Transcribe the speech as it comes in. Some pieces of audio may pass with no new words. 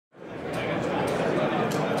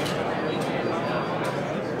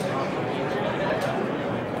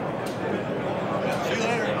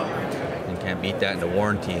that in the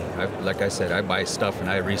warranty. Like I said, I buy stuff and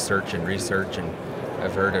I research, and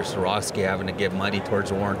I've heard of Swarovski having to give money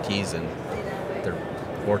towards warranties, and the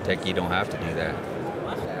Vortex, you don't have to do that.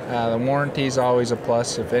 The warranty is always a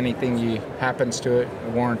plus. If anything happens to it,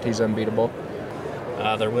 the warranty is unbeatable.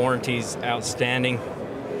 Their warranty's outstanding.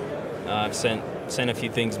 I've sent a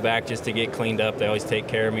few things back just to get cleaned up. They always take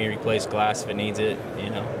care of me, replace glass if it needs it. You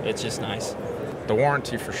know, it's just nice. The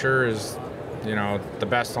warranty for sure is, you know, the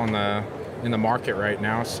best in the market right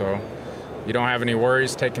now. So you don't have any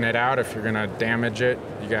worries taking it out. If you're gonna damage it,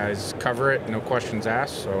 you guys cover it, no questions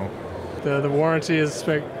asked. So the warranty is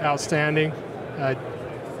outstanding.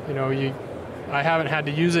 You know, I haven't had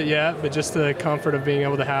to use it yet, but just the comfort of being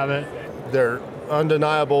able to have it. They're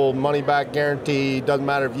undeniable money-back guarantee. Doesn't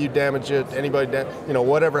matter if you damage it, anybody, you know,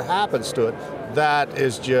 whatever happens to it. That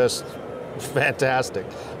is just fantastic,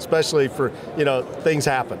 especially for, you know, things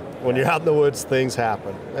happen. When you're out in the woods, things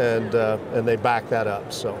happen, and they back that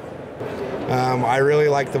up. So, I really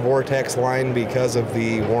like the Vortex line because of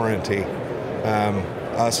the warranty.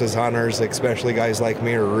 Us as hunters, especially guys like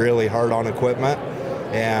me, are really hard on equipment,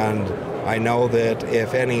 and I know that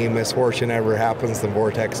if any misfortune ever happens, the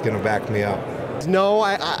Vortex is going to back me up. No,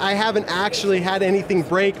 I haven't actually had anything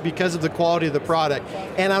break because of the quality of the product,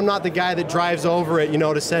 and I'm not the guy that drives over it, you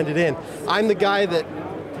know, to send it in. I'm the guy that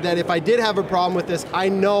if I did have a problem with this, I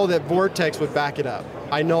know that Vortex would back it up.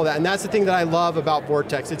 I know that, and that's the thing that I love about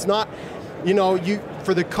Vortex. It's not, you know,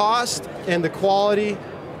 for the cost and the quality,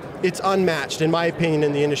 it's unmatched in my opinion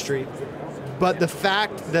in the industry. But the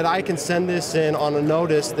fact that I can send this in on a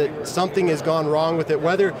notice that something has gone wrong with it,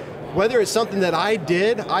 whether it's something that I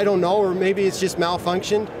did, I don't know, or maybe it's just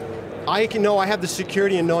malfunctioned, I can know I have the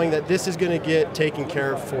security in knowing that this is going to get taken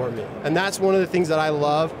care of for me. And that's one of the things that I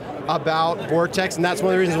love about Vortex, and that's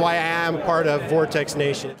one of the reasons why I am part of Vortex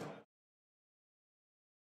Nation.